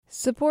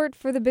Support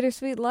for The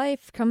Bittersweet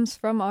Life comes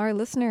from our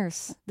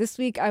listeners. This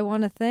week, I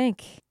want to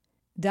thank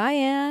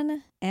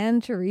Diane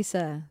and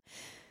Teresa.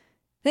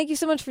 Thank you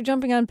so much for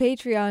jumping on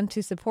Patreon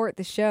to support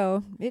the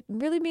show. It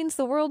really means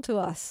the world to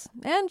us.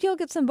 And you'll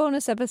get some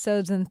bonus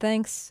episodes and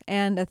thanks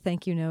and a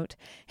thank you note,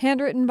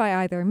 handwritten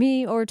by either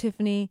me or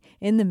Tiffany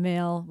in the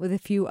mail with a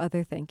few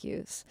other thank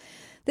yous.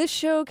 This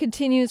show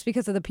continues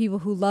because of the people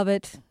who love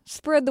it.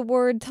 Spread the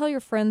word, tell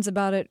your friends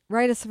about it,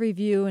 write us a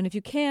review, and if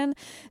you can,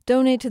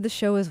 donate to the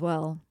show as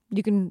well.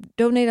 You can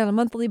donate on a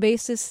monthly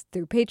basis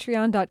through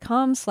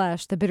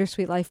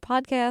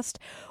patreon.com/thebittersweetlifepodcast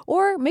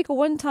or make a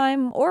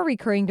one-time or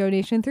recurring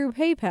donation through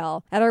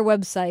PayPal at our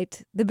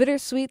website,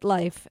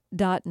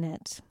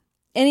 thebittersweetlife.net.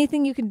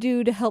 Anything you can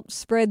do to help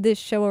spread this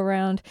show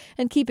around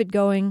and keep it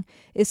going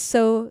is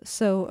so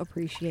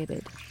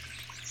appreciated.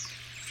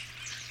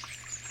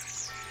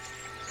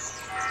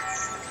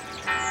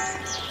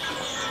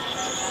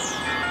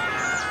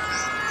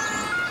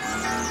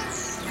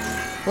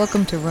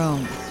 Welcome to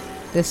Rome.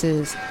 This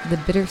is The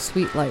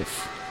Bittersweet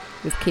Life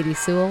with Katie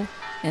Sewell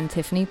and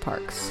Tiffany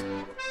Parks.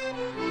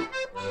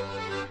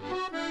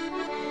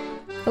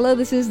 Hello,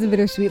 this is The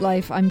Bittersweet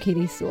Life. I'm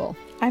Katie Sewell.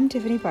 I'm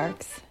Tiffany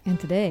Parks. And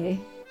today,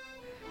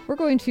 we're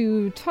going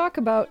to talk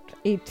about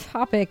a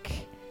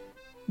topic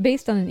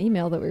based on an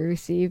email that we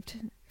received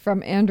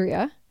from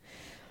Andrea.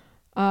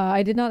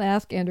 I did not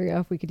ask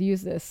Andrea if we could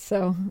use this,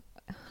 so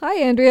hi,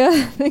 Andrea.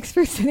 Thanks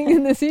for sending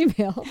in this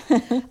email.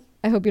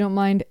 I hope you don't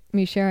mind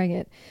me sharing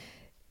it.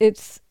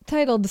 It's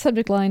titled, the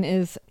subject line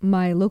is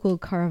My Local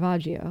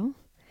Caravaggio.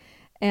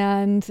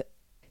 And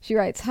she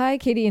writes, Hi,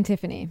 Katie and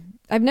Tiffany.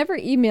 I've never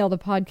emailed a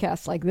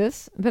podcast like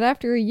this, but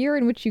after a year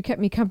in which you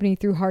kept me company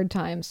through hard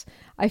times,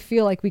 I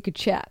feel like we could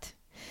chat.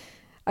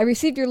 I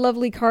received your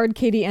lovely card,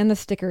 Katie, and the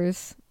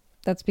stickers.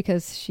 That's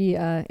because she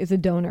is a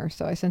donor,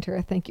 so I sent her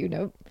a thank you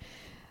note.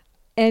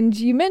 And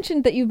you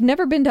mentioned that you've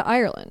never been to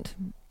Ireland.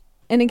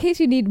 And in case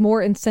you need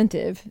more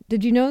incentive,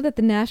 did you know that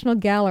the National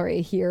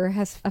Gallery here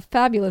has a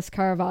fabulous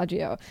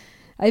Caravaggio?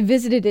 I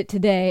visited it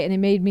today, and it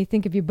made me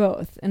think of you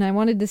both, and I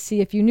wanted to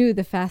see if you knew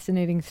the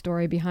fascinating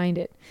story behind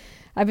it.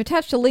 I've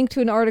attached a link to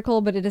an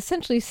article, but it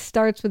essentially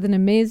starts with an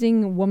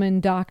amazing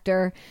woman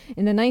doctor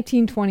in the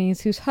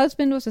 1920s whose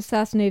husband was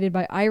assassinated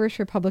by Irish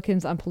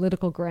Republicans on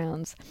political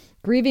grounds.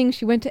 Grieving,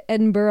 she went to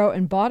Edinburgh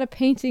and bought a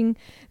painting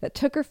that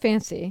took her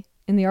fancy,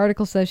 and the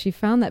article says she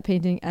found that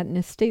painting at an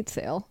estate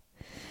sale,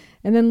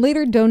 and then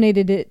later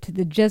donated it to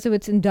the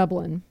Jesuits in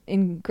Dublin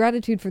in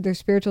gratitude for their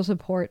spiritual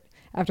support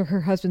after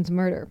her husband's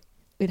murder.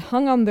 It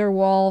hung on their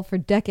wall for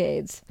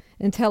decades,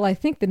 until I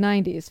think the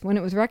 90s, when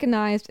it was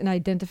recognized and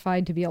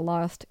identified to be a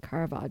lost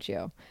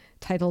Caravaggio,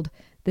 titled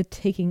The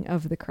Taking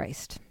of the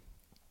Christ.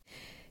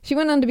 She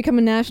went on to become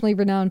a nationally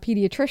renowned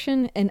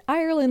pediatrician, and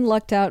Ireland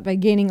lucked out by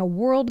gaining a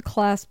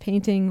world-class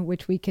painting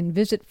which we can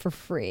visit for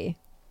free.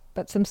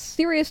 But some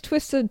serious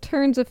twists and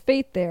turns of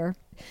fate there,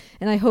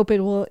 and I hope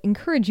it will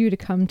encourage you to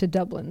come to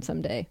Dublin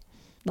someday.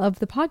 Love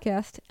the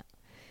podcast,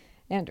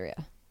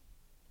 Andrea.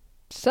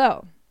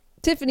 So,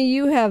 Tiffany,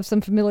 you have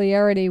some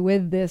familiarity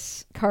with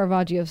this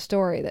Caravaggio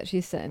story that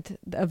she sent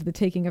of the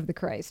taking of the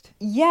Christ.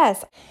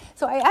 Yes.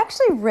 So I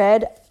actually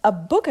read a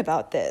book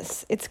about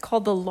this. It's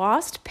called The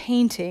Lost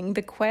Painting,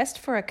 The Quest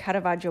for a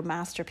Caravaggio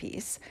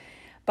Masterpiece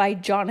by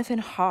Jonathan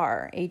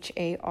Harr,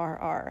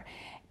 Harr.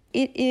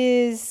 It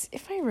is,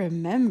 if I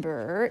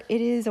remember, it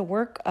is a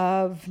work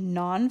of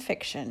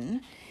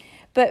nonfiction,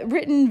 but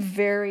written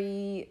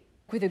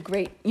with a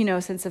great,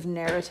 sense of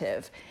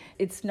narrative.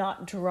 It's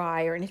not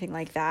dry or anything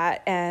like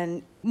that.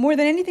 And more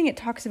than anything, it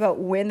talks about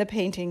when the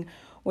painting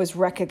was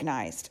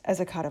recognized as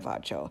a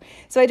Caravaggio.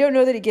 So I don't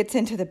know that it gets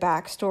into the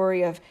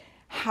backstory of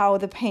how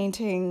the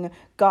painting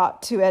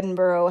got to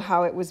Edinburgh,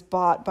 how it was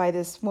bought by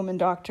this woman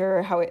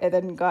doctor, how it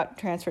then got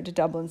transferred to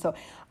Dublin. So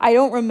I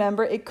don't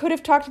remember. It could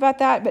have talked about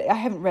that, but I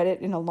haven't read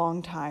it in a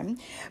long time.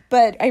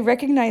 But I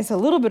recognize a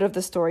little bit of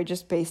the story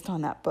just based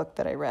on that book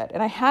that I read.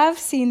 And I have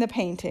seen the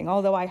painting,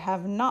 although I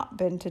have not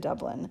been to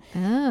Dublin.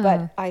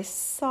 But I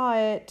saw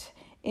it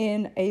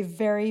in a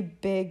very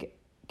big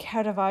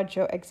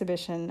Caravaggio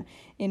exhibition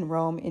in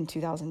Rome in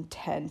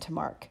 2010 to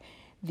mark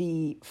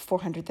the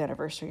 400th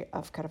anniversary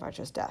of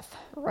Caravaggio's death.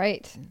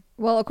 Right.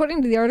 Well,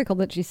 according to the article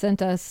that she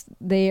sent us,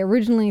 they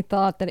originally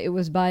thought that it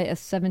was by a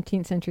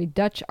 17th century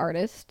Dutch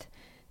artist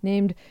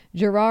named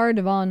Gerard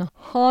van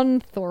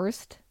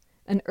Honthorst,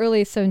 an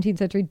early 17th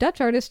century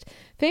Dutch artist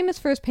famous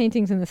for his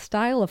paintings in the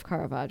style of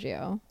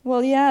Caravaggio.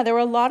 Well, yeah, there were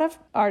a lot of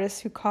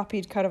artists who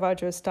copied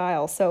Caravaggio's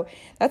style, so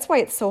that's why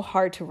it's so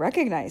hard to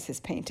recognize his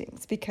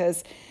paintings,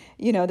 because,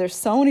 there's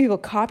so many people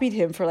copied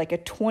him for like a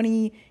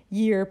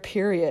 20-year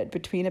period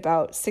between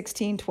about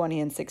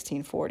 1620 and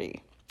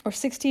 1640. Or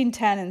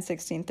 1610 and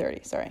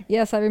 1630, sorry.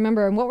 Yes, I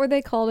remember. And what were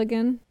they called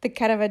again? The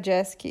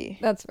Caravaggeschi.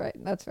 That's right.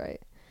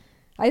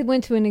 I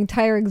went to an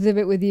entire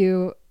exhibit with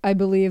you, I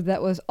believe,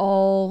 that was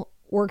all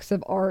works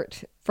of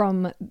art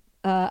from,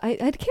 I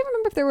can't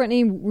remember if there were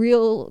any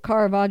real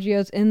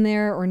Caravaggios in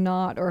there or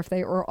not, or if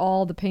they were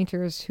all the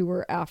painters who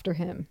were after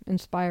him,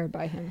 inspired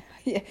by him.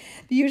 Yeah,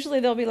 usually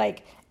they'll be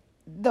like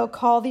they'll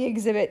call the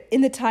exhibit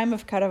In the Time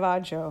of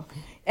Caravaggio.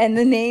 And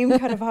the name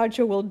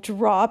Caravaggio will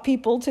draw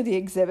people to the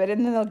exhibit,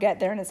 and then they'll get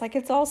there, and it's like,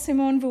 it's all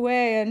Simone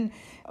Vouet and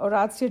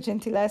Orazio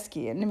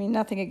Gentileschi. And I mean,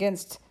 nothing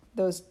against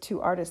those two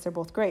artists. They're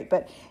both great,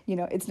 but,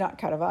 it's not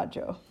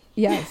Caravaggio.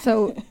 Yeah,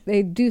 so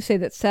they do say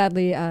that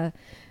sadly,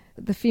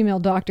 the female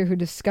doctor who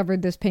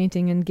discovered this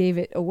painting and gave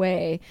it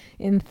away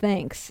in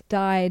thanks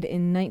died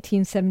in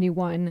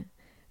 1971,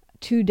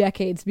 2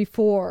 decades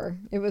before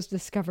it was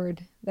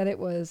discovered that it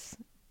was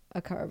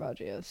a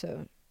Caravaggio.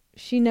 So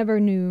she never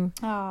knew.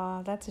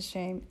 Ah, that's a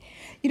shame.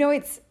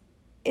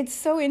 It's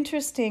so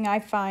interesting. I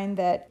find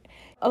that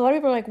a lot of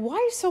people are like,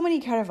 why so many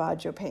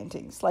Caravaggio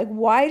paintings? Like,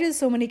 why does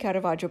so many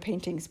Caravaggio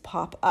paintings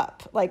pop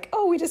up? Like,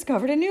 oh, we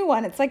discovered a new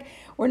one. It's like,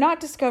 we're not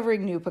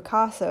discovering new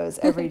Picassos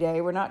every day.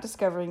 We're not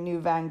discovering new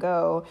Van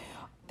Gogh.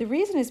 The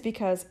reason is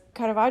because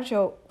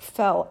Caravaggio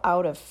fell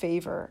out of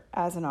favor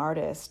as an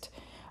artist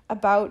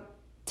about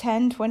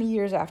 10, 20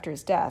 years after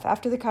his death.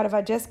 After the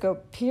Caravaggesco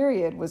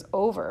period was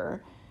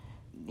over,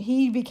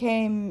 he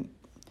became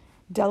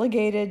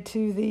delegated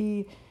to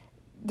the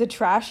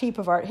trash heap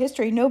of art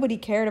history. Nobody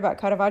cared about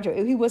Caravaggio.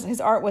 His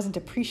art wasn't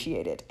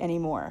appreciated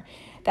anymore.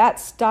 That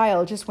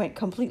style just went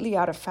completely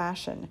out of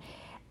fashion.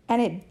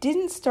 And it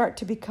didn't start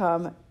to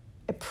become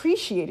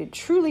appreciated,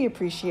 truly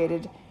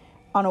appreciated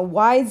on a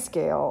wide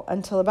scale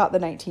until about the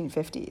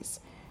 1950s.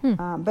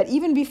 But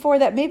even before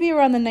that, maybe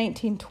around the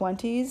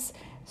 1920s,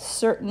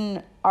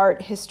 certain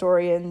art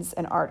historians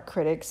and art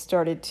critics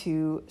started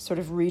to sort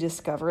of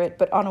rediscover it.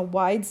 But on a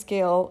wide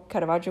scale,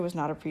 Caravaggio was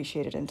not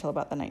appreciated until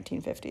about the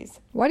 1950s.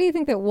 Why do you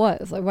think that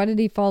was? Like, why did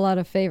he fall out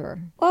of favor?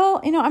 Well,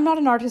 I'm not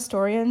an art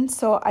historian,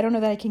 so I don't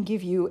know that I can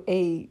give you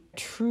a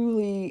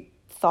truly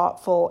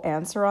thoughtful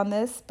answer on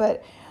this.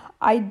 But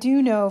I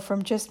do know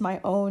from just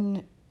my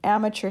own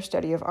amateur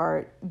study of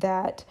art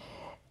that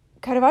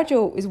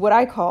Caravaggio is what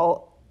I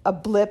call a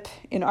blip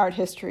in art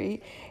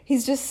history.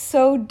 He's just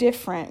so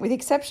different, with the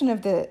exception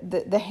of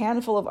the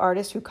handful of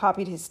artists who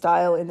copied his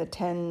style in the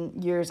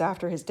 10 years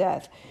after his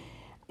death.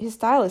 His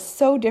style is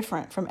so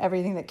different from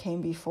everything that came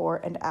before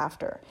and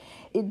after.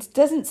 It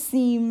doesn't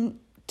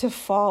seem to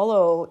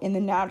follow in the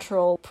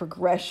natural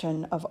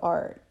progression of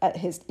art at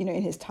his, in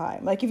his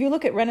time. Like, if you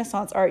look at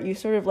Renaissance art, you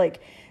sort of like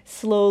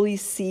slowly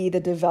see the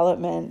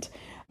development,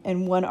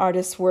 and one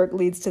artist's work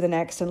leads to the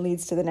next and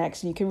leads to the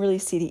next, and you can really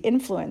see the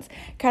influence.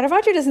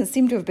 Caravaggio doesn't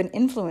seem to have been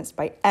influenced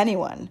by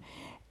anyone.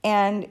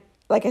 And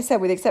like I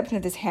said, with the exception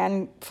of this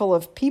handful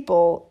of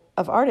people,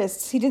 of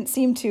artists, he didn't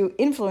seem to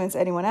influence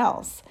anyone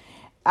else.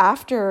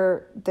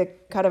 After the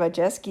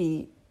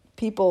Caravaggeschi,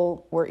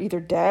 people were either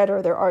dead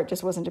or their art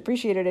just wasn't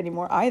appreciated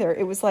anymore either.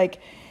 It was like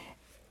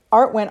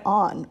art went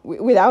on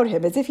without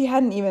him, as if he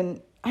hadn't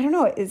even, I don't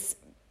know, it's,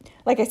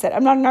 like I said,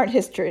 I'm not an art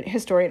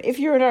historian. If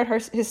you're an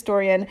art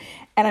historian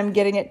and I'm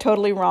getting it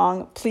totally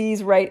wrong,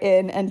 please write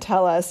in and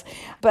tell us.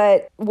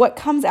 But what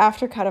comes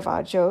after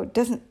Caravaggio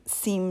doesn't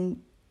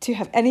seem to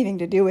have anything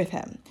to do with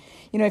him.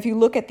 If you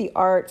look at the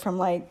art from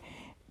like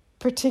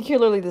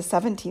particularly the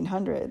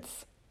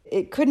 1700s,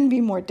 it couldn't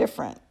be more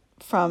different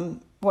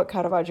from what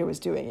Caravaggio was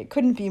doing. It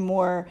couldn't be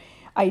more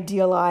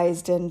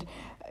idealized, and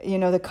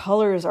the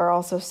colors are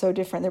also so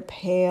different. They're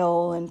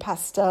pale and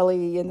pastel-y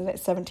in the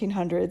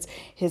 1700s.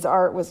 His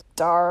art was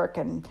dark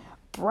and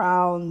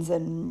browns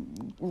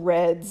and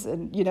reds,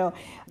 and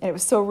it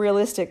was so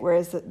realistic,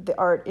 whereas the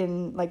art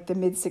in like the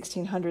mid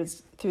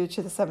 1600s through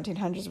to the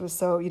 1700s was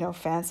so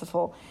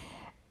fanciful.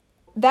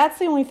 That's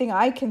the only thing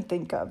I can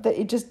think of, that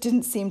it just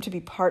didn't seem to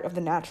be part of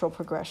the natural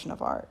progression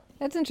of art.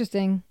 That's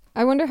interesting.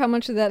 I wonder how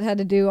much of that had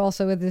to do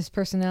also with his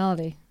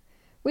personality.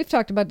 We've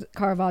talked about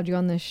Caravaggio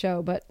on this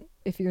show, but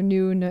if you're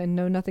new and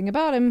know nothing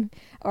about him,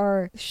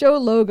 our show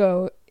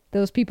logo,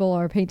 those people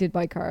are painted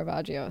by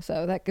Caravaggio,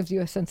 so that gives you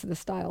a sense of the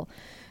style.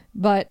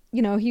 But,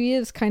 he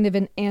is kind of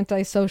an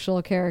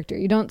antisocial character.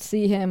 You don't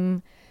see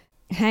him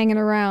hanging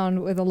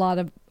around with a lot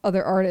of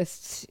other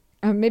artists.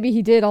 Maybe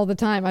he did all the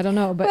time, I don't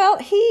know. But well,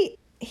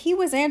 he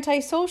was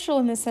antisocial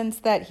in the sense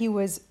that he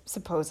was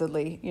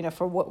supposedly,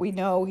 for what we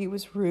know, he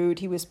was rude,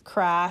 he was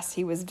crass,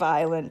 he was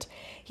violent.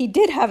 He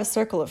did have a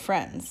circle of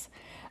friends.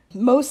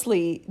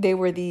 Mostly they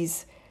were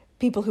these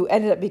people who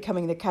ended up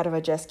becoming the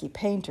Caravaggeschi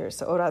painters,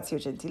 so Orazio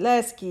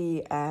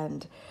Gentileschi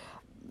and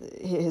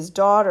his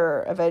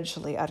daughter,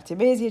 eventually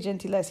Artemisia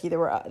Gentileschi.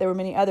 There were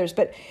many others,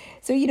 but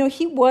so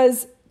he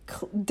was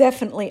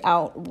definitely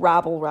out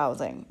rabble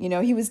rousing.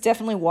 He was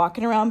definitely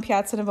walking around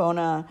Piazza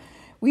Navona.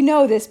 We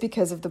know this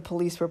because of the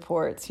police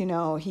reports.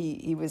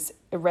 He was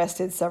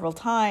arrested several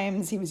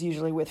times. He was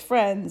usually with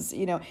friends.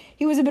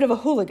 He was a bit of a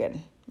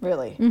hooligan,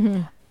 really.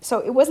 Mm-hmm. So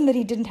it wasn't that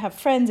he didn't have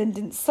friends and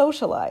didn't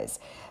socialize,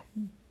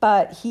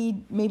 but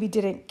he maybe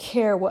didn't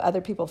care what other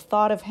people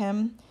thought of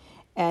him,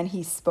 and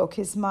he spoke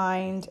his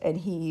mind, and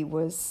he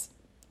was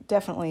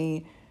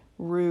definitely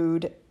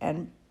rude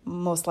and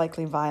most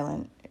likely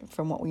violent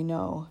from what we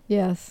know.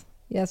 Yes,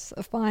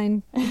 a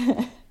fine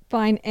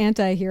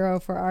anti-hero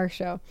for our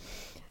show.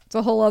 It's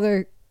a whole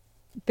other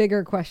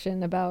bigger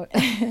question about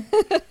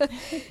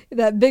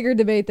that bigger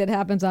debate that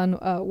happens on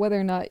whether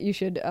or not you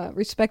should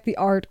respect the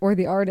art or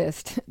the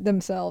artist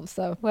themselves.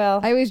 So Well,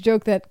 I always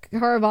joke that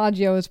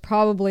Caravaggio is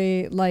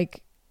probably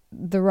like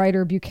the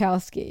writer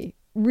Bukowski.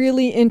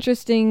 Really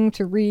interesting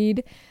to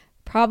read.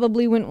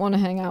 Probably wouldn't want to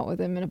hang out with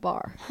him in a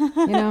bar,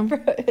 you know?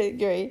 I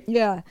agree.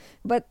 Yeah.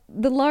 But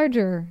the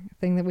larger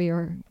thing that we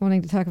are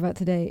wanting to talk about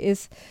today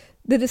is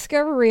the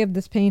discovery of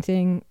this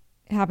painting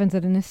happens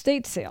at an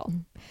estate sale,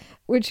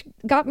 which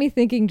got me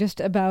thinking just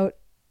about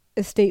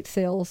estate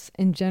sales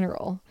in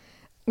general,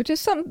 which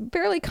is something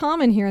fairly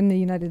common here in the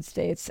United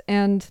States.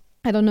 And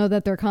I don't know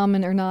that they're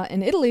common or not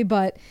in Italy,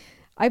 but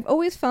I've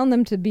always found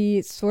them to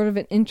be sort of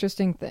an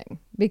interesting thing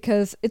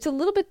because it's a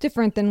little bit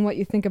different than what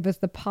you think of as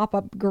the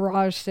pop-up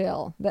garage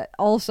sale that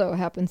also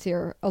happens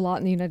here a lot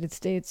in the United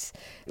States.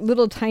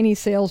 Little tiny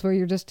sales where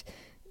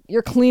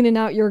you're cleaning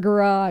out your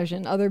garage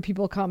and other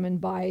people come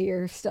and buy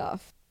your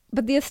stuff.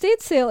 But the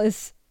estate sale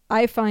is,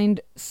 I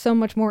find, so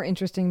much more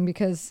interesting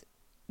because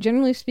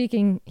generally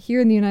speaking,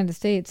 here in the United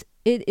States,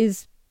 it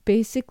is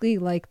basically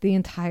like the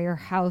entire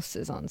house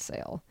is on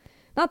sale.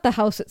 Not the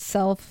house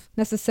itself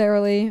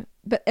necessarily,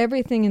 but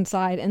everything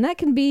inside. And that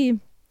can be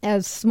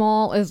as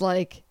small as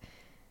like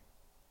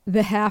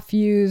the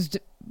half-used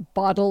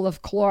bottle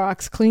of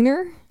Clorox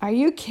cleaner. Are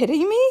you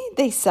kidding me?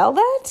 They sell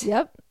that?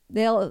 Yep.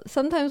 They'll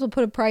sometimes will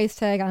put a price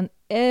tag on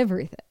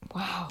everything.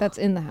 Wow. That's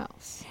in the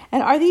house.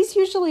 And are these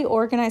usually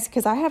organized?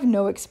 Because I have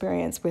no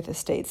experience with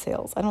estate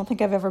sales. I don't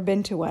think I've ever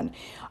been to one.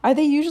 Are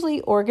they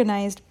usually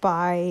organized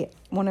by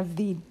one of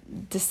the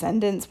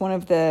descendants, one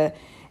of the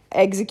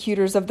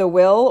executors of the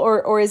will,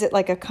 or is it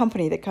like a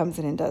company that comes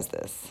in and does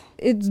this?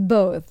 It's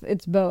both.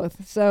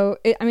 So,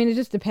 it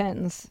just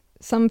depends.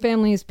 Some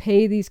families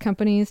pay these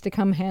companies to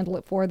come handle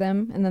it for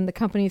them, and then the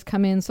companies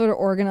come in, sort of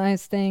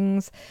organize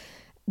things.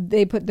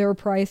 They put their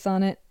price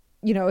on it.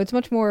 It's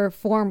much more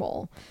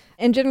formal.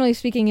 And generally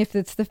speaking, if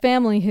it's the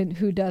family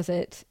who does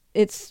it,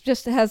 it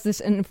has this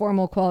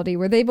informal quality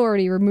where they've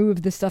already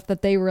removed the stuff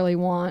that they really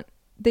want.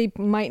 They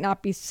might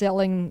not be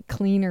selling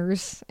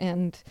cleaners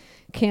and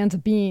cans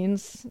of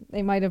beans.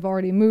 They might have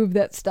already moved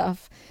that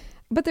stuff.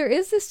 But there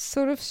is this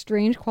sort of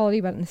strange quality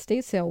about an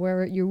estate sale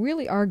where you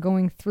really are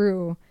going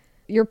through,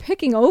 you're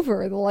picking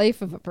over the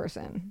life of a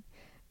person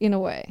in a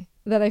way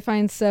that I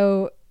find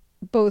so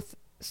both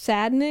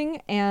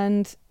saddening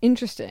and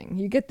interesting.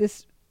 You get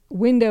this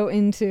window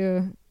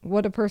into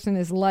what a person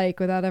is like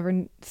without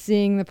ever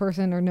seeing the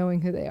person or knowing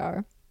who they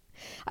are.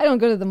 I don't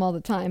go to them all the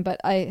time,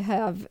 but I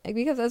have,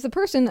 because as a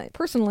person,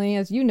 personally,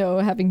 as you know,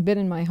 having been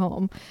in my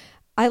home,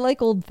 I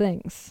like old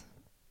things.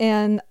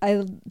 And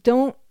I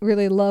don't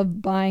really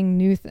love buying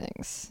new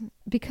things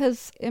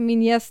because,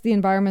 yes, the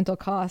environmental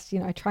cost,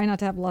 I try not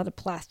to have a lot of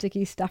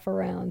plasticky stuff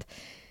around.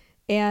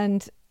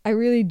 And I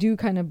really do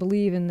kind of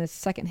believe in this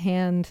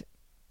secondhand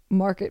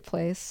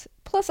marketplace.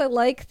 Plus, I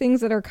like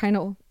things that are kind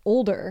of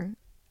older.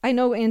 I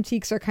know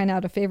antiques are kind of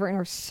out of favor and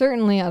are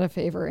certainly out of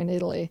favor in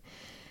Italy.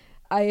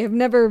 I have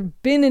never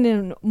been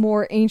in a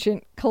more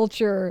ancient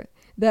culture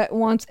that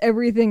wants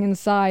everything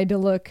inside to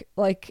look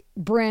like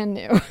brand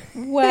new.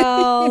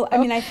 Well,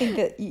 I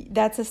think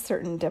that's a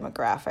certain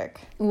demographic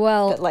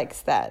that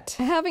likes that.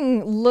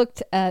 Having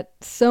looked at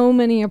so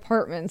many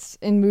apartments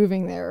in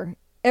moving there,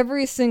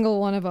 every single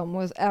one of them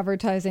was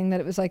advertising that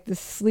it was like this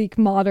sleek,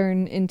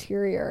 modern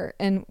interior.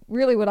 And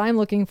really what I'm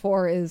looking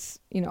for is,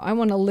 I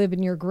want to live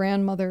in your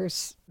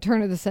grandmother's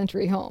turn of the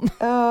century home.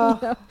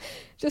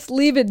 Just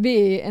leave it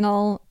be and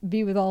I'll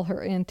be with all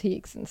her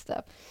antiques and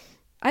stuff.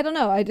 I don't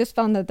know. I just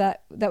found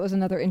that was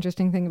another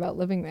interesting thing about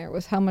living there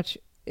was how much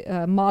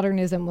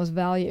modernism was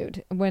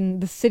valued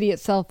when the city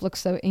itself looks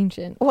so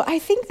ancient. Well, I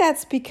think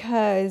that's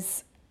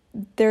because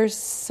there's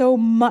so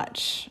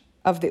much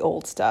of the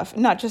old stuff,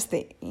 not just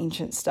the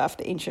ancient stuff,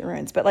 the ancient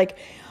ruins, but like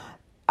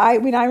I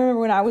remember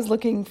when I was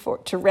looking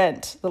to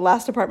rent the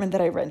last apartment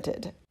that I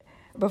rented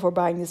before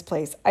buying this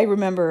place, I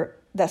remember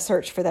the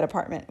search for that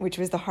apartment, which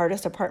was the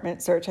hardest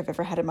apartment search I've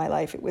ever had in my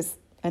life. It was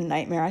a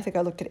nightmare. I think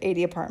I looked at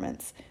 80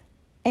 apartments.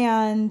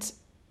 And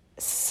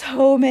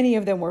so many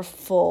of them were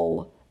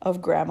full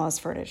of grandma's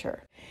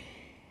furniture.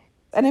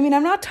 And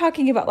I'm not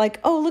talking about like,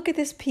 oh, look at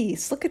this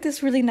piece. Look at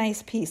this really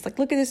nice piece. Like,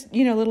 look at this,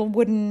 little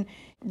wooden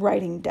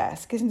writing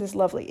desk. Isn't this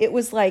lovely? It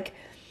was like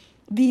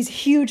these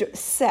huge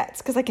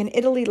sets. Because like in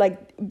Italy,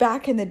 like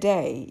back in the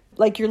day,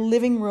 like your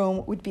living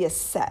room would be a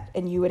set.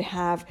 And you would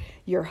have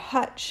your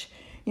hutch,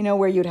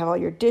 where you'd have all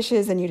your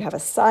dishes and you'd have a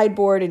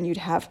sideboard and you'd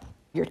have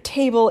your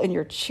table and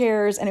your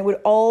chairs. And it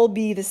would all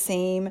be the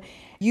same.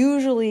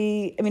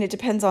 Usually, it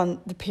depends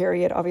on the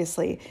period,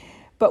 obviously.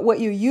 But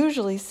what you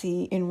usually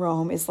see in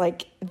Rome is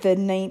like the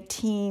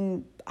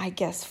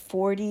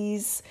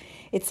 40s.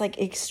 It's like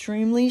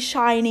extremely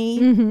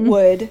shiny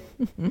wood.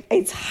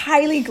 It's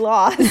highly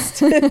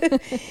glossed. And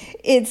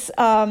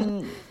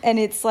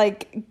it's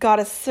like got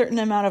a certain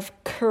amount of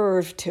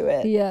curve to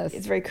it. Yes.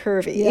 It's very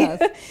curvy.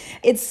 Yes.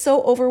 It's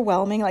so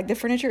overwhelming. Like the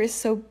furniture is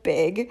so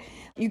big.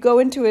 You go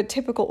into a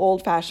typical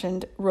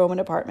old-fashioned Roman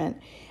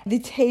apartment, the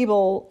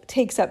table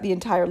takes up the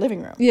entire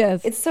living room.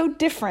 Yes. It's so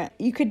different.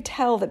 You could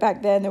tell that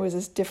back then there was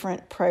this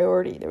different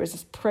priority. There was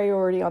this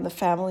priority on the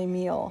family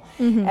meal.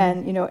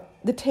 And, you know,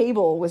 the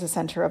table was the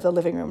center of the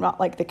living room, not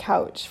like the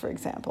couch, for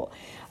example.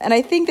 And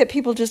I think that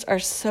people just are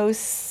so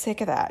sick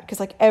of that because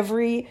like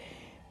every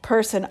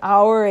person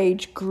our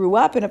age grew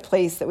up in a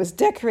place that was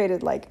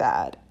decorated like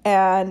that,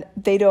 and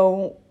they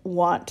don't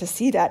want to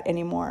see that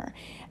anymore.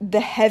 The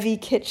heavy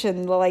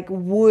kitchen, the like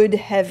wood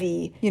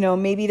heavy, you know,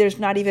 maybe there's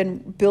not even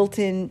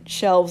built-in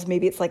shelves.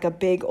 Maybe it's like a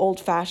big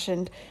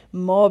old-fashioned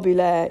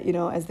mobile, you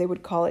know, as they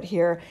would call it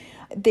here.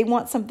 They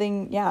want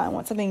something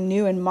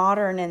new and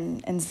modern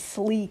and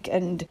sleek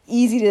and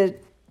easy to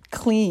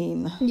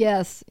clean.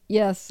 Yes.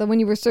 So when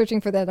you were searching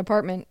for that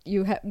apartment,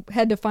 you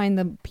had to find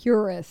the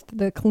purest,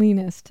 the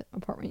cleanest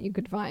apartment you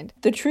could find.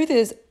 The truth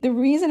is, the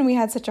reason we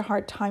had such a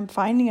hard time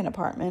finding an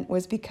apartment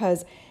was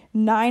because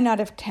 9 out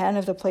of 10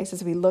 of the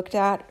places we looked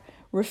at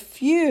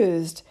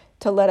refused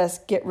to let us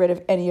get rid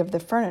of any of the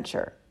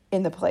furniture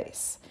in the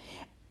place.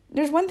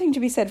 There's one thing to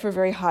be said for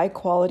very high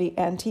quality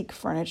antique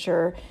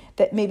furniture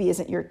that maybe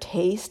isn't your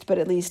taste, but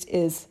at least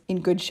is in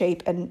good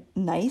shape and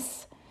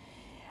nice.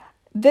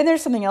 Then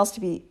there's something else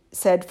to be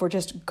said for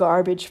just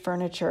garbage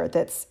furniture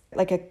that's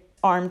like a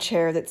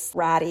armchair that's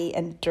ratty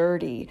and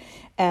dirty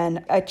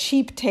and a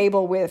cheap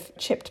table with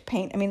chipped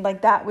paint. I mean,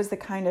 like that was the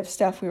kind of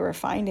stuff we were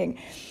finding.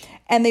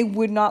 And they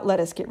would not let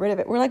us get rid of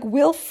it. We're like,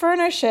 we'll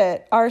furnish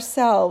it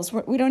ourselves.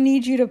 We don't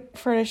need you to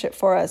furnish it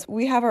for us.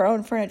 We have our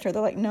own furniture.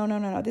 They're like,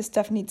 no. This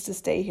stuff needs to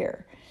stay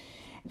here.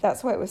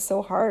 That's why it was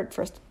so hard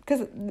for us.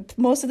 Because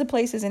most of the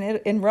places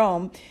in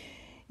Rome,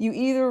 you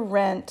either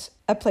rent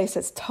a place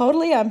that's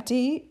totally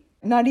empty,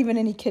 not even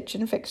any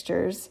kitchen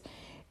fixtures.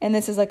 And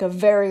this is like a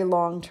very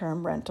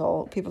long-term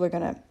rental. People are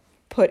going to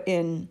put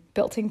in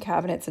built-in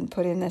cabinets and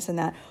put in this and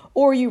that.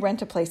 Or you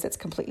rent a place that's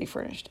completely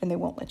furnished and they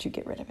won't let you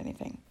get rid of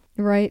anything.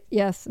 Right,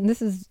 yes. And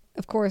this is,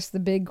 of course, the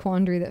big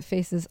quandary that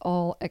faces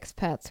all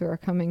expats who are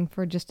coming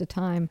for just a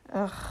time.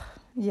 Ugh,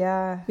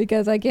 yeah.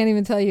 Because I can't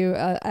even tell you,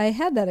 I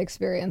had that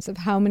experience of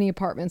how many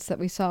apartments that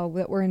we saw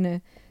that were in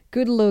a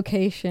good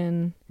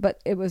location, but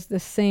it was the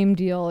same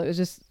deal. It was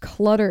just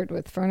cluttered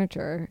with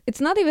furniture.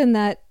 It's not even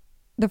that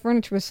the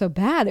furniture was so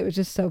bad, it was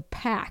just so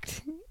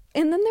packed.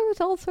 And then there was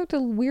all sorts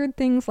of weird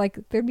things, like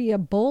there'd be a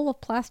bowl of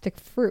plastic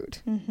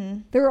fruit.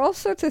 There were all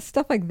sorts of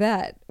stuff like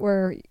that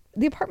where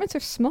the apartments are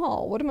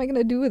small. What am I going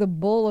to do with a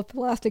bowl of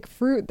plastic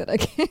fruit that I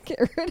can't get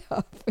rid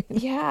of?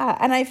 Yeah,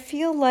 and I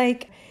feel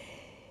like,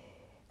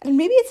 and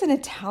maybe it's an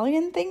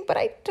Italian thing, but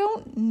I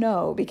don't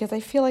know, because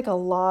I feel like a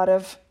lot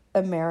of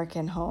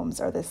American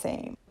homes are the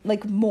same.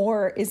 Like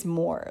more is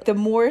more. The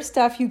more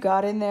stuff you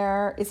got in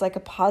there is like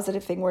a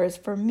positive thing. Whereas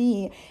for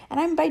me, and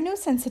I'm by no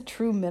sense a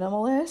true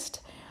minimalist,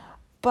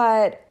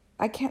 but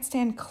I can't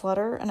stand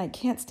clutter and I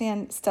can't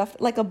stand stuff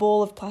like a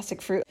bowl of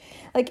plastic fruit.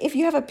 Like if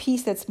you have a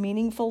piece that's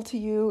meaningful to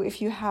you,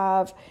 if you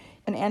have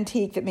an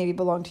antique that maybe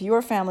belonged to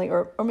your family,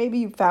 or maybe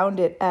you found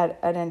it at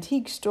an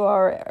antique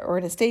store or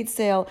an estate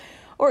sale,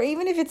 or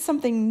even if it's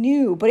something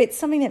new, but it's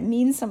something that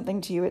means something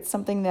to you, it's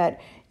something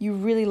that you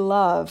really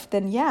love,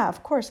 then yeah,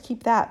 of course,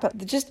 keep that.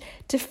 But just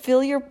to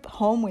fill your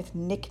home with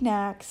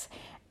knickknacks,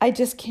 I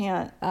just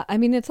can't. I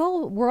mean,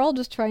 we're all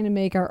just trying to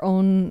make our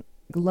own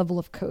level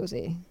of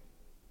cozy.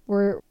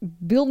 We're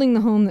building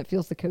the home that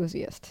feels the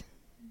coziest.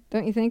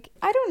 Don't you think?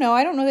 I don't know.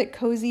 I don't know that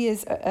cozy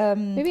is...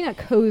 maybe not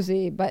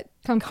cozy, but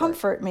comfort.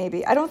 Comfort,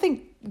 maybe. I don't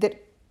think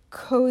that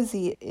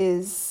cozy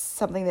is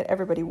something that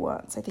everybody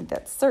wants. I think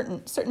that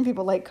certain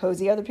people like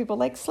cozy, other people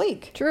like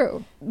sleek.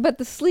 True. But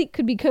the sleek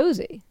could be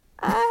cozy.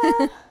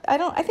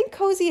 I think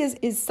cozy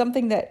is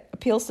something that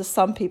appeals to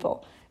some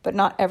people, but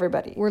not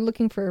everybody. We're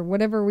looking for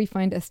whatever we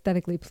find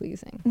aesthetically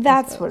pleasing.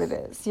 That's what it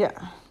is.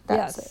 Yeah.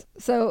 That's it.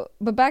 So,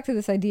 but back to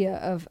this idea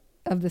of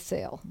the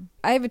sale.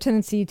 I have a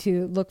tendency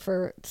to look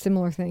for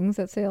similar things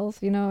at sales,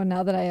 and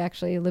now that I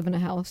actually live in a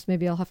house,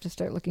 maybe I'll have to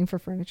start looking for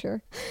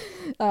furniture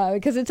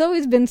because it's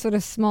always been sort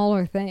of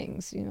smaller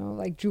things,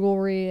 like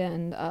jewelry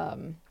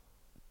and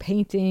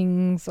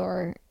paintings.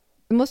 Or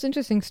the most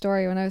interesting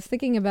story, when I was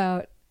thinking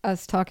about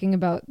us talking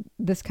about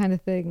this kind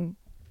of thing,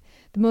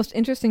 the most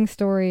interesting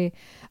story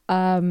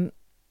that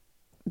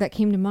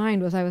came to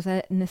mind was I was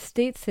at an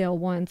estate sale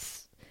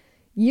once,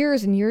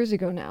 years and years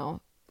ago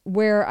now,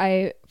 where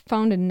I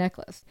found a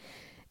necklace,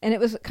 and it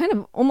was kind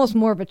of almost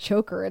more of a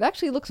choker. It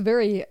actually looks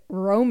very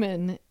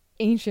Roman,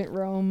 ancient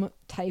Rome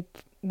type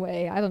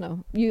way. I don't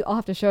know. I'll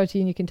have to show it to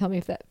you and you can tell me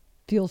if that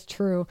feels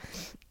true.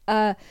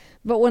 But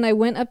when I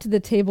went up to the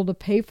table to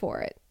pay for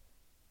it,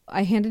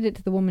 I handed it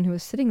to the woman who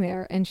was sitting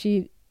there, and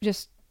she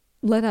just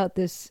let out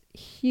this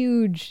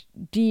huge,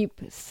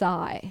 deep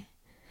sigh.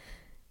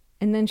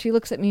 And then she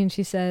looks at me and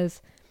she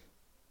says,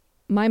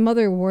 "My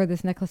mother wore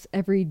this necklace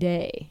every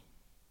day,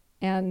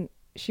 and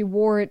she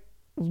wore it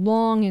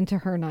long into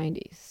her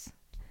 90s.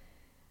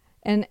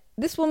 And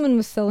this woman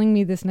was selling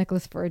me this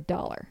necklace for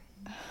 $1.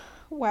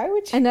 Why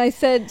would you? And I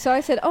said,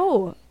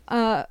 oh,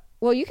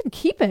 well, you can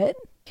keep it.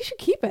 You should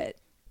keep it.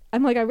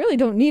 I'm like, I really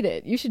don't need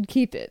it. You should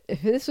keep it.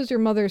 If this was your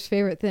mother's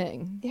favorite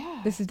thing,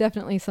 this is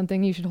definitely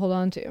something you should hold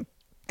on to.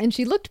 And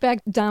she looked back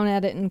down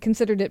at it and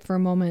considered it for a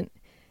moment.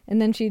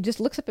 And then she just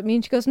looks up at me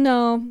and she goes,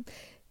 no,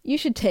 you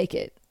should take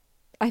it.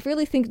 I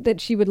really think that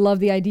she would love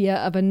the idea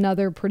of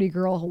another pretty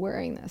girl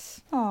wearing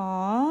this.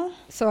 Aww.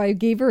 So I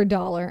gave her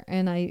 $1,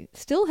 and I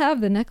still have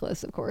the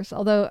necklace, of course.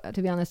 Although,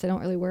 to be honest, I don't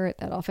really wear it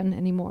that often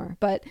anymore.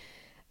 But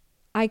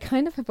I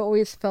kind of have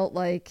always felt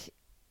like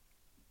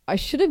I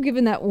should have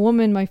given that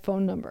woman my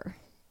phone number.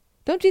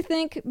 Don't you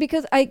think?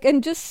 Because I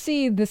can just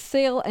see the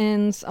sale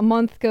ends, a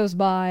month goes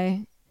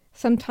by,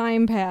 some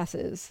time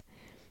passes,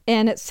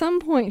 and at some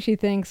point she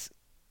thinks,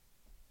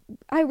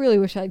 I really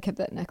wish I'd kept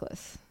that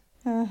necklace.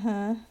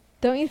 Uh-huh.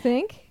 Don't you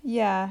think?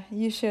 Yeah,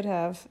 you should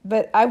have.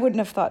 But I wouldn't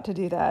have thought to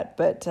do that.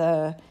 But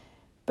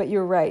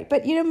you're right.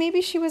 But,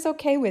 maybe she was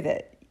okay with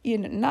it.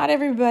 Not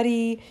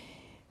everybody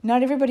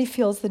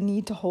feels the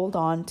need to hold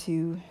on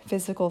to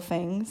physical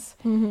things.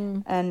 Mm-hmm.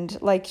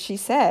 And like she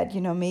said,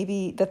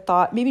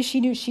 maybe she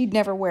knew she'd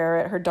never wear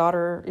it. Her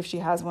daughter, if she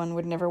has one,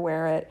 would never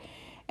wear it.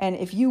 And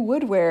if you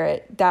would wear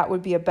it, that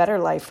would be a better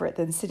life for it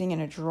than sitting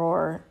in a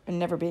drawer and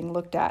never being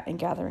looked at and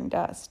gathering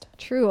dust.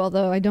 True,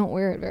 although I don't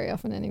wear it very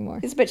often anymore.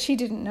 But she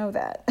didn't know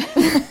that.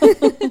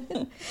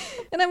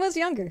 And I was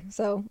younger,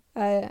 so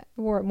I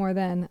wore it more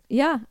then.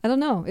 Yeah, I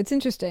don't know. It's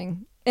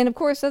interesting. And of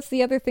course, that's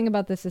the other thing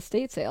about this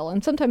estate sale.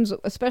 And sometimes,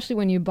 especially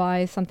when you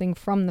buy something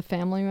from the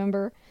family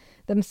member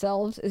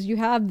themselves, is you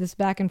have this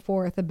back and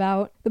forth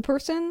about the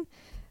person,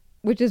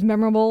 which is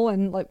memorable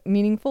and like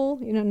meaningful.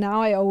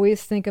 Now I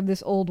always think of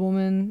this old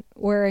woman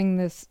wearing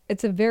this.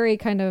 It's a very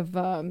kind of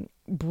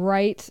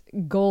bright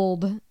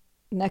gold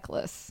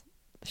necklace,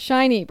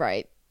 shiny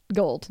bright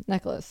gold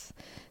necklace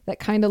that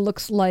kind of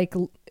looks like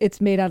it's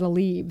made out of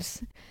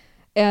leaves.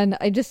 And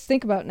I just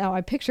think about now,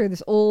 I picture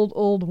this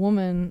old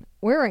woman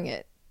wearing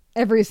it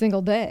every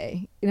single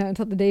day,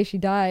 until the day she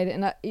died.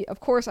 And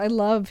of course, I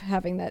love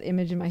having that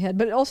image in my head,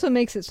 but it also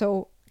makes it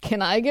so,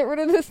 can I get rid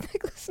of this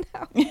necklace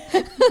now?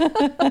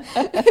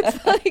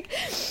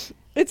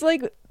 It's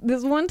like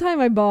this one time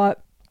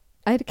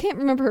I can't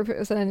remember if it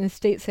was an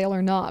estate sale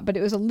or not, but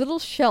it was a little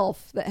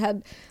shelf that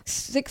had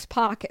 6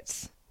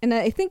 pockets. And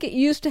I think it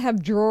used to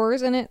have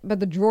drawers in it, but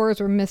the drawers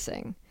were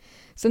missing.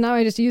 So now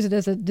I just use it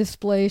as a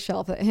display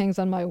shelf that hangs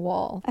on my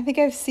wall. I think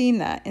I've seen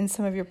that in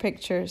some of your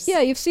pictures.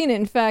 Yeah, you've seen it.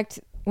 In fact,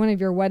 one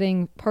of your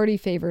wedding party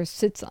favors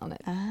sits on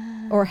it.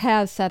 Or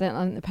has sat on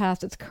it in the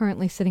past. It's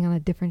currently sitting on a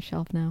different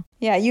shelf now.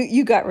 Yeah,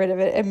 you got rid of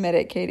it. Admit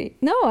it, Katie.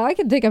 No, I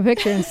can take a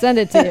picture and send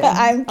it to you.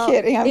 I'm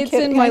kidding. It's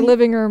in my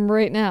living room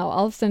right now.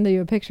 I'll send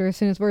you a picture as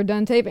soon as we're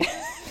done taping.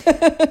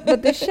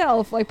 But the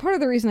shelf, like, part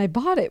of the reason I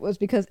bought it was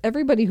because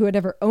everybody who had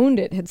ever owned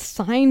it had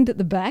signed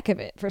the back of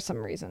it for some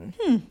reason.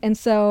 And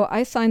so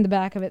I signed the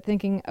back of it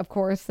thinking, of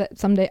course, that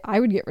someday I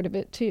would get rid of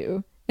it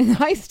too. And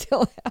I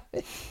still have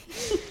it.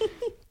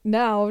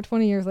 Now,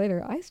 20 years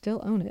later, I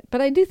still own it.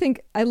 But I do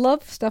think I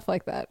love stuff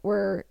like that,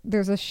 where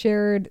there's a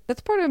shared, that's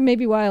part of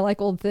maybe why I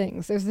like old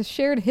things. There's a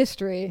shared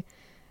history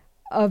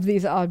of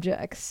these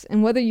objects,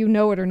 and whether you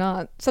know it or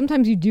not,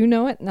 sometimes you do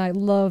know it, and I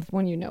love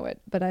when you know it,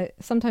 but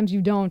sometimes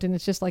you don't, and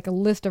it's just like a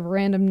list of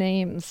random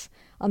names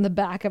on the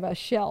back of a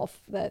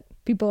shelf that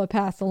people have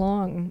passed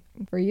along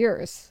for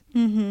years.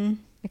 Mm-hmm.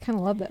 I kind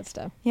of love that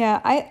stuff. Yeah,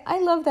 I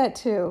love that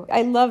too.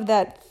 I love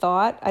that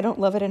thought. I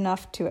don't love it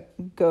enough to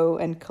go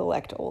and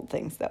collect old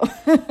things, though.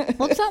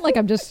 Well, it's not like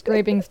I'm just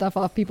scraping stuff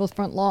off people's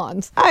front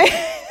lawns.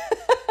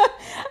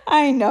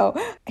 I know.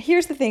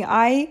 Here's the thing.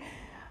 I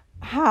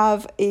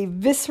have a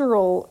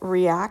visceral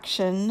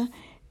reaction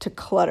to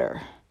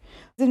clutter.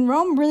 In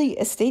Rome, really,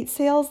 estate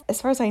sales,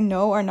 as far as I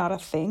know, are not a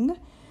thing.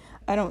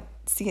 I don't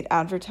see it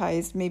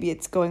advertised. Maybe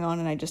it's going on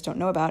and I just don't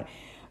know about it.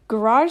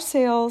 Garage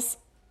sales,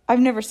 I've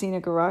never seen a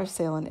garage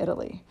sale in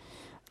Italy.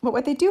 But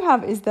what they do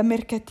have is the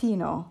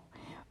mercatino.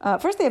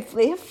 First, they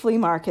have flea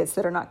markets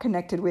that are not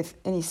connected with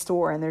any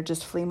store, and they're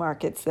just flea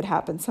markets that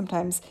happen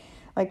sometimes.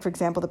 Like, for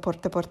example, the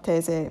Porta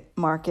Portese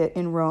market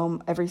in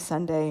Rome every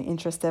Sunday in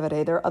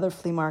Trastevere. There are other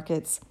flea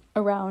markets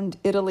around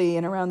Italy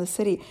and around the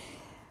city.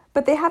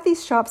 But they have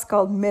these shops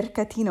called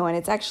Mercatino, and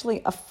it's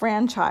actually a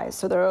franchise.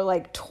 So there are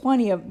like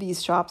 20 of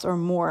these shops or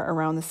more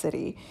around the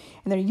city.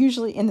 And they're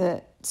usually in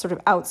the sort of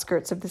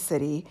outskirts of the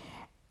city.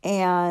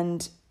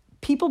 And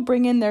people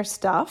bring in their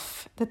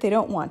stuff that they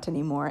don't want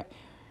anymore.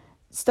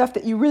 Stuff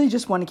that you really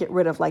just want to get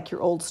rid of, like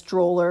your old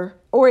stroller,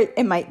 or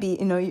it might be,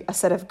 a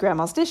set of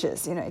grandma's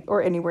dishes,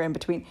 or anywhere in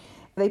between.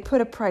 They put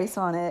a price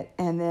on it,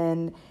 and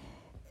then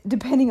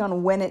depending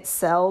on when it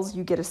sells,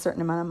 you get a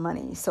certain amount of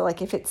money. So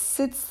like if it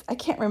sits, I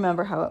can't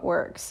remember how it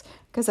works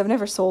because I've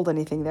never sold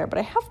anything there, but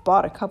I have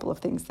bought a couple of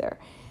things there.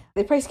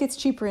 The price gets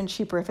cheaper and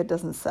cheaper if it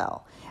doesn't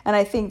sell. And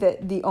I think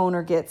that the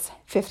owner gets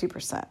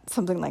 50%,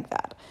 something like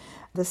that,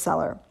 the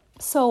seller.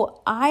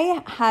 So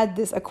I have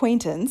this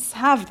acquaintance.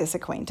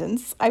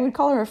 I would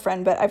call her a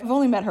friend, but I've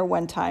only met her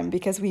one time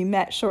because we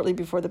met shortly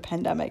before the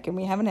pandemic and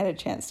we haven't had a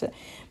chance to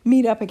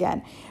meet up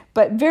again.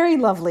 But very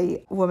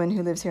lovely woman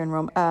who lives here in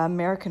Rome,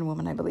 American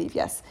woman, I believe,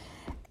 yes.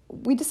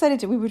 We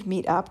decided we would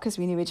meet up because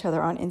we knew each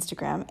other on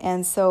Instagram.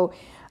 And so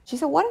she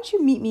said, why don't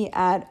you meet me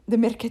at the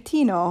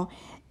Mercatino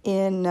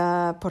in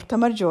Porta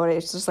Maggiore?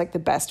 It's just like the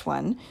best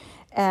one.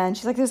 And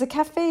she's like, there's a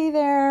cafe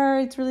there.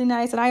 It's really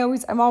nice. And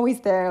I'm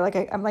always there. Like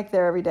I'm like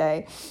there every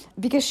day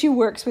because she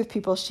works with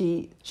people.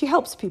 She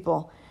helps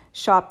people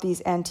shop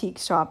these antique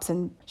shops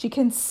and she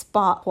can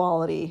spot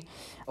quality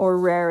or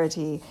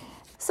rarity.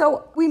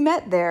 So we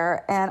met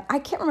there and I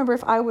can't remember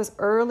if I was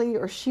early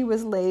or she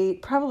was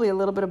late, probably a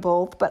little bit of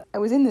both, but I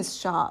was in this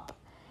shop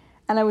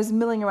and I was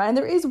milling around. And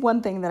there is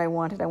one thing that I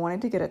wanted. I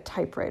wanted to get a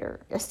typewriter.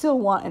 I still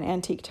want an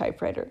antique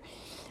typewriter.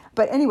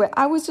 But anyway,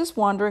 I was just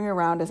wandering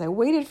around as I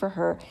waited for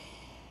her.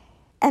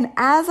 And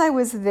as I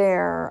was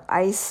there,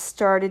 I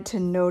started to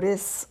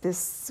notice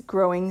this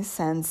growing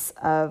sense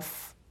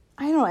of,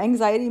 I don't know,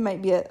 anxiety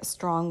might be a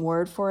strong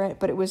word for it,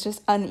 but it was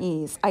just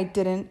unease. I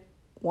didn't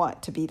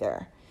want to be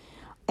there.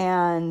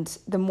 And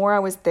the more I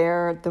was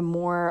there, the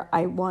more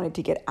I wanted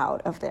to get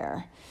out of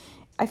there.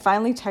 I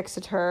finally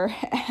texted her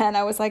and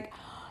I was like,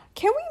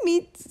 can we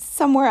meet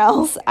somewhere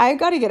else? I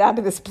got to get out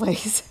of this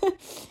place.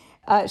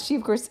 She,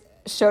 of course,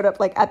 showed up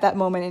like at that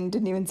moment and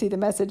didn't even see the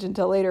message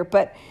until later.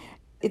 But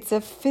it's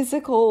a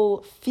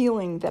physical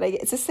feeling that I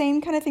get. It's the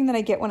same kind of thing that I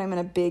get when I'm in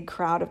a big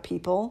crowd of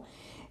people.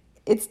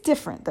 It's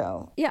different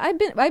though. Yeah,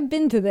 I've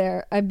been to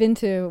there. I've been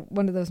to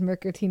one of those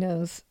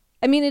Mercatinos.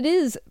 I mean, it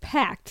is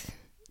packed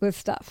with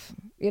stuff,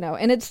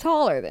 and it's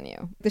taller than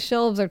you. The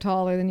shelves are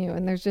taller than you,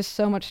 and there's just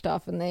so much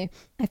stuff. And I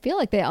feel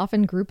like they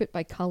often group it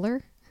by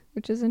color,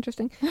 which is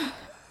interesting.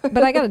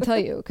 But I got to tell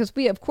you, because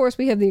we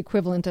have the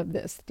equivalent of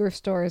this thrift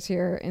stores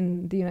here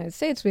in the United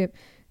States. We have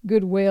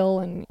Goodwill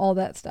and all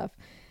that stuff.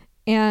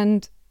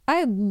 And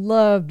I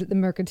loved the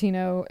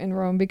Mercatino in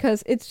Rome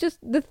because it's just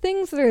the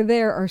things that are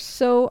there are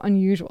so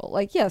unusual.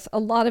 Like, yes, a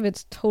lot of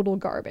it's total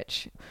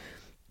garbage.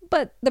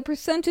 But the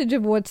percentage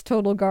of what's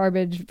total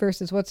garbage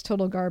versus what's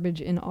total garbage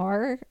in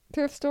our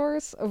thrift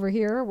stores over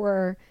here,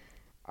 where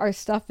our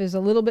stuff is a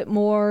little bit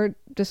more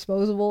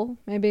disposable,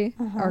 maybe.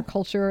 Uh-huh. Our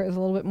culture is a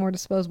little bit more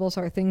disposable,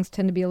 so our things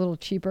tend to be a little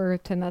cheaper,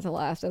 tend not to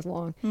last as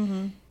long.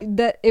 Mm-hmm.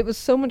 That it was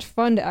so much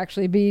fun to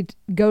actually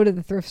go to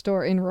the thrift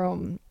store in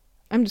Rome.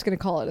 I'm just going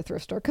to call it a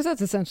thrift store because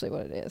that's essentially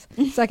what it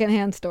is.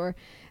 Secondhand store.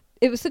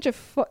 It was such a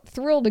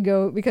thrill to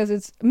go because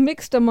it's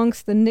mixed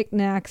amongst the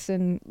knickknacks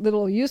and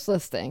little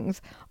useless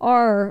things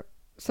are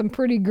some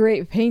pretty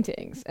great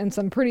paintings and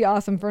some pretty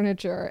awesome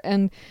furniture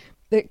and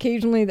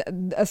occasionally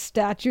a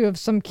statue of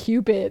some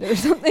Cupid or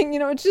something.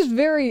 It's just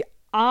very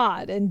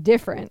odd and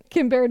different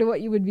compared to what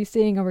you would be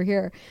seeing over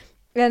here.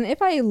 And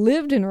if I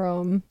lived in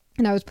Rome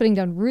and I was putting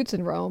down roots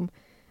in Rome,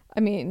 I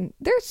mean,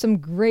 there's some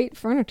great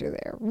furniture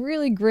there.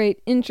 Really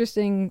great,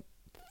 interesting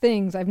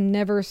things I've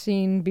never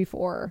seen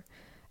before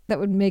that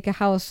would make a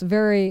house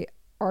very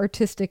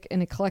artistic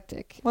and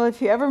eclectic. Well, if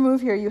you ever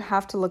move here, you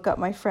have to look up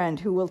my friend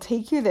who will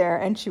take you there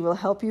and she will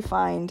help you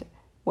find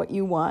what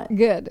you want.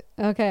 Good.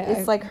 Okay.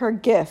 It's like her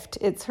gift.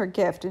 It's her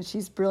gift and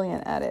she's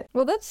brilliant at it.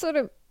 Well, that's sort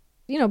of,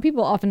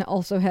 people often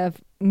also have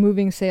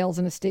moving sales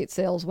and estate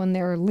sales when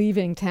they're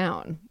leaving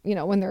town,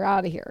 when they're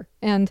out of here.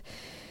 And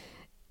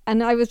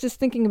I was just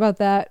thinking about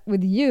that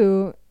with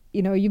you.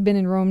 You've been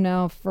in Rome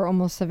now for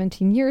almost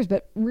 17 years,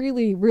 but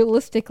really,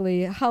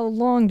 realistically, how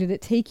long did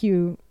it take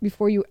you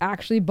before you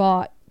actually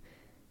put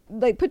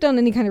down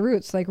any kind of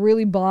roots,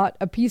 really bought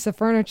a piece of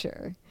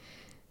furniture?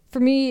 For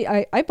me,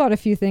 I bought a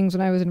few things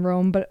when I was in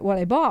Rome, but what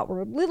I bought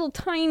were little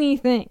tiny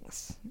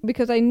things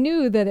because I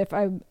knew that if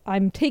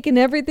I'm taking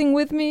everything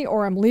with me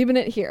or I'm leaving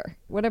it here,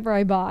 whatever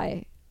I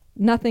buy,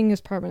 nothing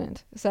is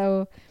permanent.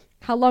 So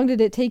how long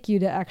did it take you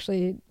to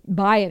actually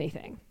buy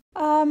anything?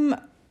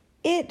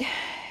 It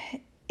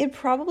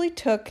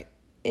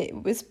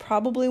was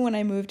probably when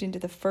I moved into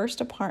the first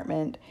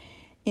apartment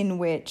in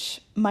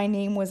which my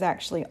name was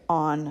actually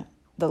on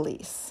the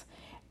lease.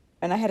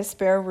 And I had a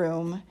spare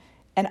room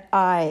and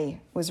I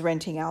was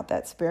renting out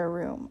that spare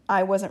room.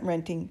 I wasn't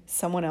renting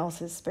someone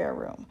else's spare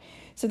room.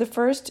 So the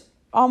first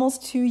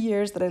almost 2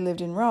 years that I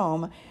lived in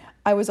Rome,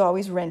 I was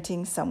always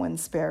renting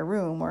someone's spare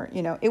room or,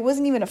 it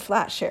wasn't even a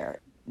flat share.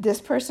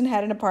 This person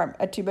had a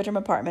 2-bedroom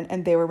apartment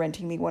and they were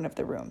renting me one of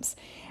the rooms.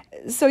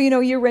 So,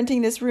 you're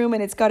renting this room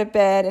and it's got a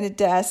bed and a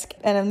desk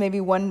and then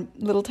maybe one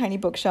little tiny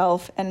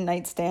bookshelf and a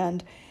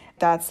nightstand.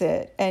 That's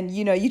it. And,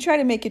 you try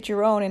to make it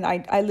your own. And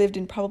I lived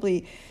in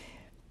probably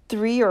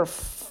 3 or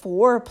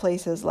 4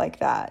 places like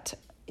that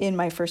in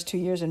my first 2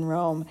 years in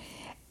Rome.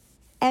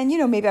 And,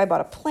 maybe I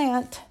bought a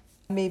plant.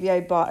 Maybe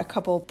I bought a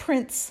couple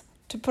prints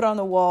to put on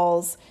the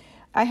walls.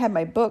 I had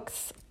my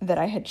books that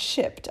I had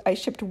shipped. I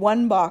shipped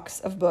 1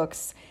 box of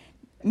books,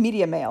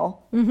 media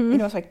mail,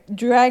 so I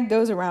dragged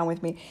those around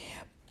with me.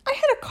 I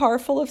had a car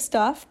full of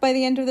stuff by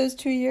the end of those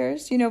 2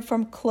 years,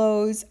 from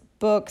clothes,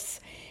 books,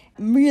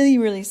 really,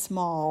 really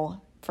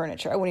small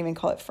furniture. I wouldn't even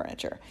call it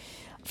furniture.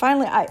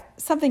 Finally,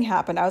 something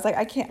happened. I was like,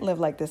 I can't live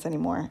like this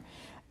anymore.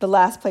 The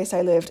last place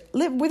I lived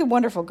with a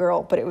wonderful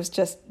girl, but it was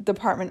just, the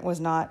apartment was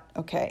not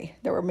okay.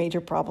 There were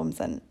major problems,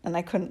 and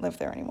I couldn't live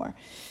there anymore.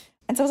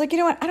 And so I was like, you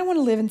know what? I don't want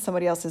to live in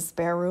somebody else's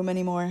spare room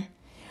anymore.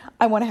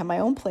 I want to have my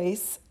own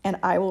place, and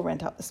I will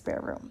rent out the spare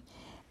room.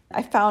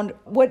 I found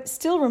what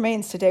still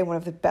remains today one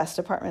of the best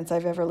apartments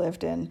I've ever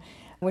lived in,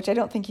 which I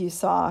don't think you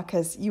saw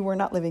because you were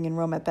not living in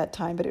Rome at that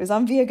time, but it was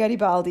on Via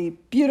Garibaldi.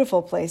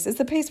 Beautiful place. It's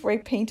the place where I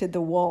painted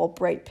the wall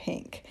bright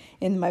pink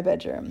in my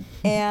bedroom.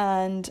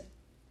 And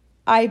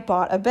I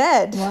bought a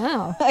bed.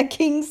 Wow. A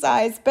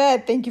king-size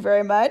bed. Thank you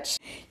very much.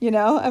 You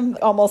know, I'm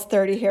almost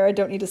 30 here. I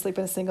don't need to sleep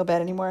in a single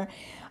bed anymore.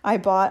 I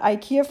bought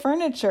IKEA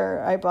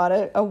furniture. I bought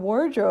a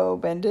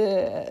wardrobe and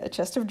a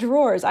chest of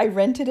drawers. I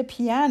rented a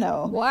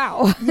piano.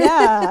 Wow.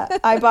 Yeah.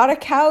 I bought a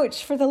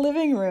couch for the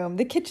living room.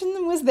 The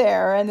kitchen was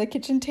there and the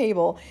kitchen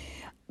table.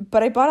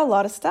 But I bought a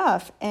lot of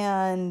stuff.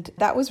 And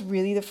that was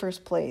really the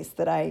first place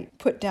that I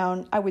put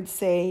down, I would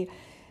say,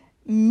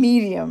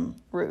 medium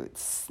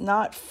roots.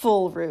 Not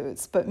full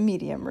roots, but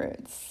medium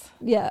roots.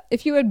 Yeah.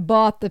 If you had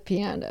bought the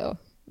piano,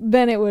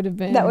 then it would have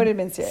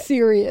been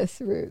serious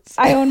roots.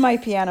 I own my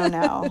piano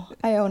now.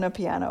 I own a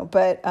piano,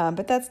 but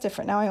that's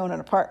different. Now I own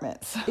an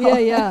apartment. So.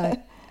 Yeah.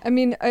 I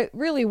mean,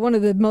 really, one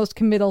of the most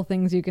committal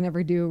things you can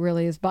ever do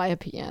really is buy a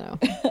piano,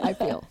 I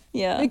feel.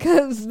 Yeah.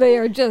 Because they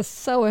are just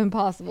so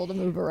impossible to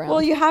move around.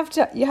 Well, you have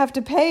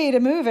to pay to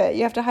move it.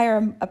 You have to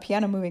hire a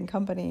piano moving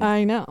company.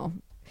 I know.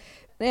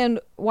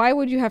 And why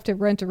would you have to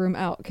rent a room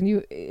out?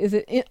 Is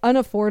it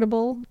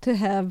unaffordable to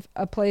have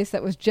a place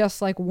that was just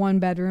like one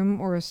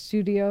bedroom or a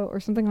studio or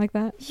something like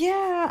that?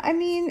 Yeah, I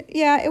mean,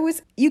 yeah, it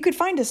was, you could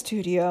find a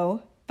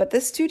studio, but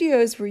the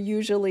studios were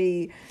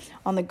usually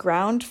on the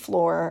ground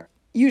floor,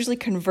 usually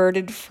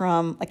converted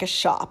from like a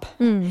shop.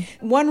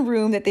 One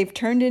room that they've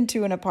turned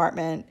into an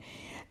apartment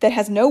that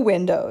has no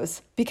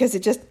windows because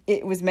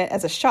it was meant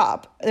as a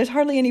shop. There's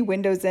hardly any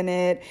windows in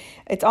it.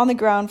 It's on the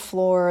ground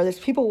floor. There's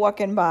people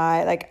walking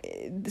by.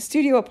 Like, the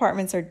studio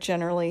apartments are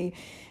generally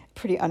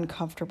pretty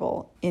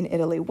uncomfortable in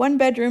Italy. One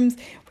bedrooms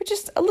were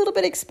just a little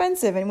bit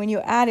expensive. And when you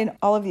add in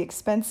all of the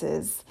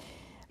expenses,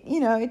 you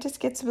know, it just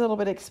gets a little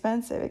bit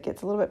expensive. It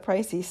gets a little bit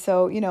pricey.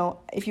 So, you know,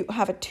 if you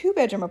have a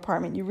 2-bedroom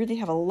apartment, you really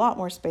have a lot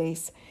more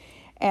space.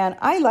 And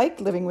I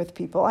liked living with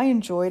people. I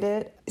enjoyed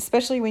it,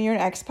 especially when you're an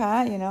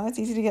expat. You know, it's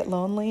easy to get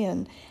lonely,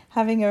 and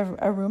having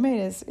a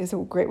roommate is a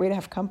great way to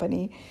have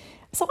company.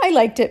 So I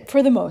liked it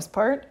for the most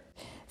part.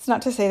 It's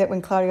not to say that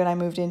when Claudio and I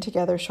moved in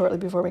together shortly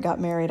before we got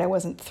married, I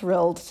wasn't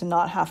thrilled to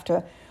not have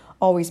to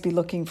always be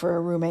looking for a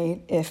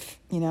roommate if,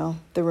 you know,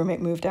 the roommate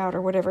moved out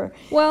or whatever.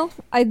 Well,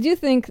 I do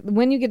think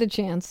when you get a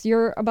chance,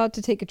 you're about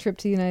to take a trip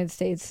to the United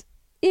States.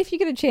 If you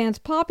get a chance,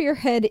 pop your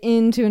head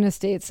into an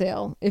estate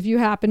sale. If you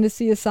happen to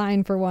see a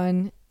sign for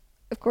one,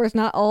 of course,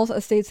 not all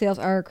estate sales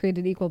are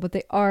created equal, but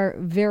they are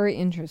very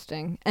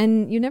interesting.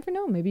 And you never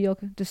know, maybe you'll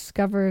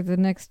discover the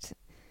next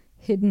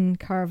hidden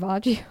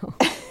Caravaggio.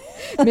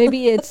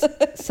 Maybe it's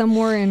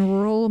somewhere in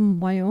rural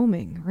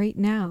Wyoming right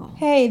now.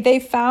 Hey, they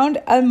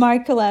found a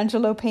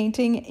Michelangelo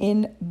painting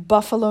in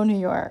Buffalo, New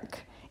York,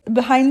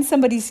 behind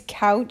somebody's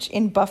couch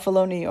in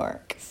Buffalo, New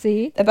York.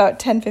 See? About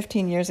 10,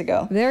 15 years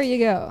ago. There you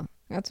go.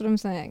 That's what I'm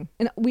saying.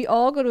 And we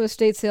all go to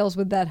estate sales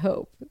with that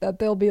hope that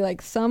there'll be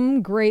like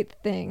some great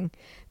thing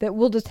that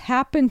we'll just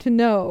happen to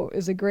know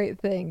is a great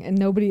thing and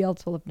nobody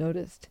else will have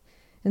noticed.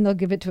 And they'll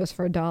give it to us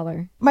for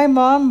 $1. My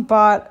mom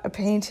bought a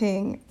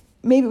painting.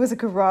 Maybe it was a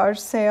garage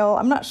sale.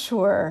 I'm not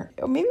sure.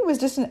 Or maybe it was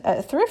just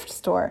a thrift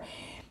store.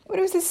 But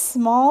it was this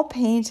small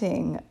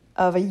painting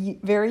of a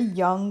very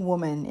young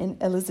woman in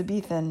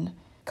Elizabethan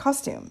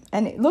costume.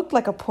 And it looked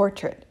like a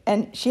portrait.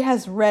 And she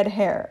has red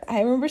hair.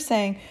 I remember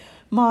saying,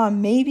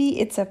 Mom, maybe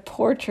it's a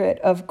portrait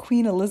of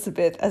Queen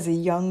Elizabeth as a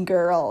young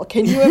girl.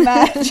 Can you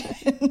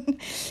imagine?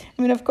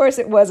 I mean, of course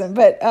it wasn't,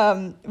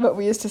 but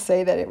we used to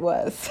say that it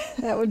was.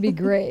 That would be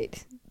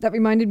great. That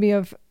reminded me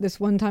of this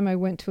one time I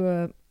went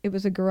to it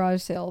was a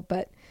garage sale,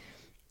 but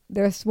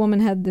this woman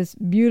had this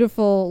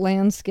beautiful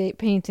landscape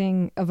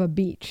painting of a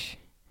beach,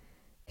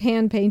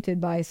 hand painted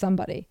by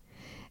somebody.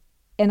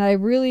 And I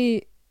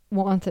really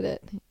wanted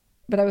it,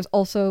 but I was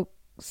also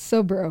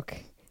so broke.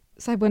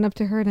 So I went up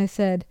to her and I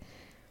said,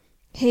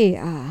 hey,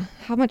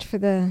 how much for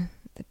the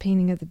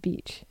painting of the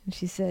beach? And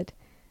she said,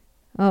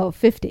 oh,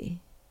 50.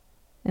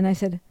 And I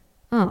said,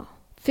 oh,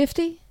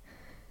 50?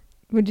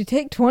 Would you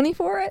take 20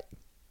 for it?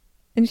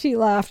 And she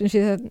laughed and she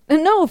said,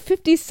 no,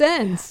 50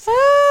 cents.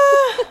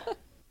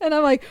 And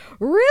I'm like,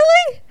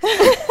 really?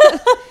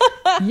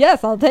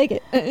 Yes, I'll take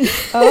it.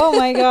 Oh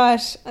my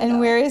gosh. And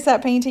where is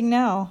that painting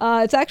now?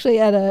 It's actually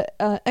at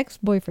a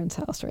ex-boyfriend's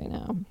house right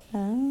now.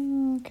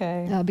 Oh,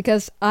 okay.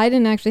 Because I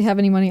didn't actually have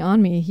any money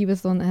on me. He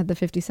was the one that had the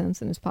 50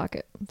 cents in his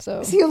pocket.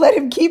 So you let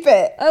him keep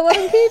it. I let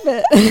him keep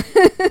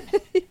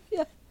it.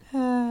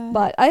 Yeah.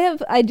 But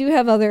I do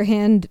have other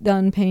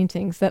hand-done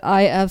paintings that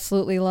I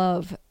absolutely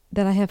love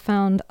that I have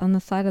found on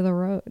the side of the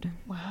road.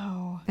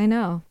 Wow. I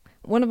know.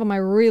 One of them I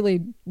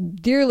really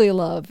dearly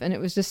love, and it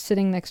was just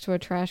sitting next to a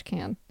trash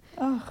can.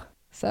 Oh.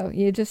 So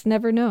you just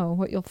never know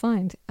what you'll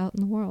find out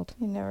in the world.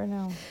 You never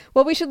know.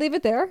 Well, we should leave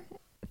it there.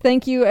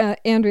 Thank you,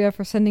 Andrea,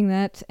 for sending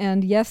that.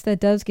 And yes,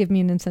 that does give me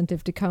an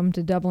incentive to come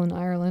to Dublin,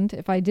 Ireland,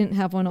 if I didn't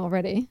have one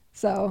already.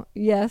 So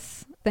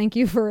yes, thank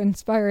you for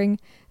inspiring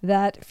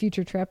that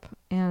future trip.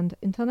 And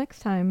until next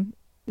time,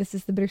 this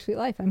is The Bittersweet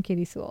Life. I'm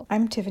Katie Sewell.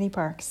 I'm Tiffany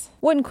Parks.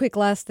 One quick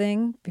last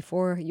thing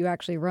before you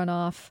actually run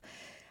off.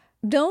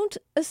 Don't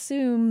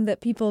assume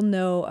that people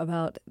know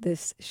about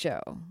this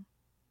show.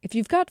 If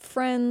you've got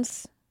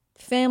friends,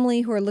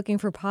 family who are looking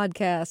for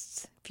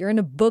podcasts, if you're in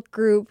a book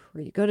group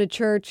or you go to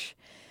church,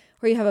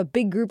 or you have a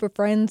big group of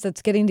friends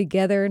that's getting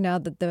together now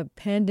that the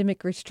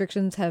pandemic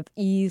restrictions have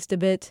eased a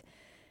bit,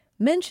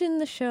 mention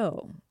the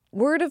show.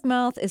 Word of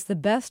mouth is the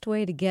best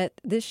way to get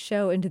this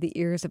show into the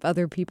ears of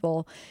other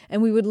people,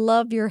 and we would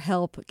love your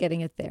help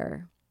getting it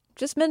there.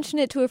 Just mention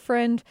it to a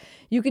friend.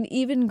 You can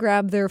even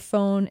grab their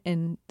phone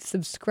and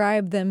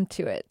subscribe them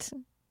to it.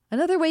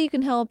 Another way you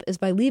can help is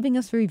by leaving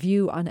us a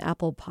review on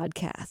Apple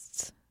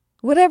Podcasts.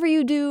 Whatever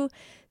you do,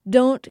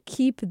 don't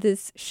keep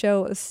this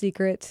show a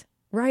secret.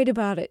 Write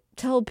about it.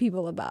 Tell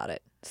people about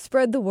it.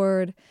 Spread the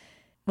word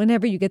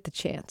whenever you get the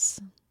chance.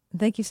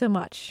 Thank you so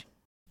much.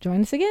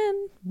 Join us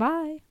again.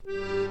 Bye.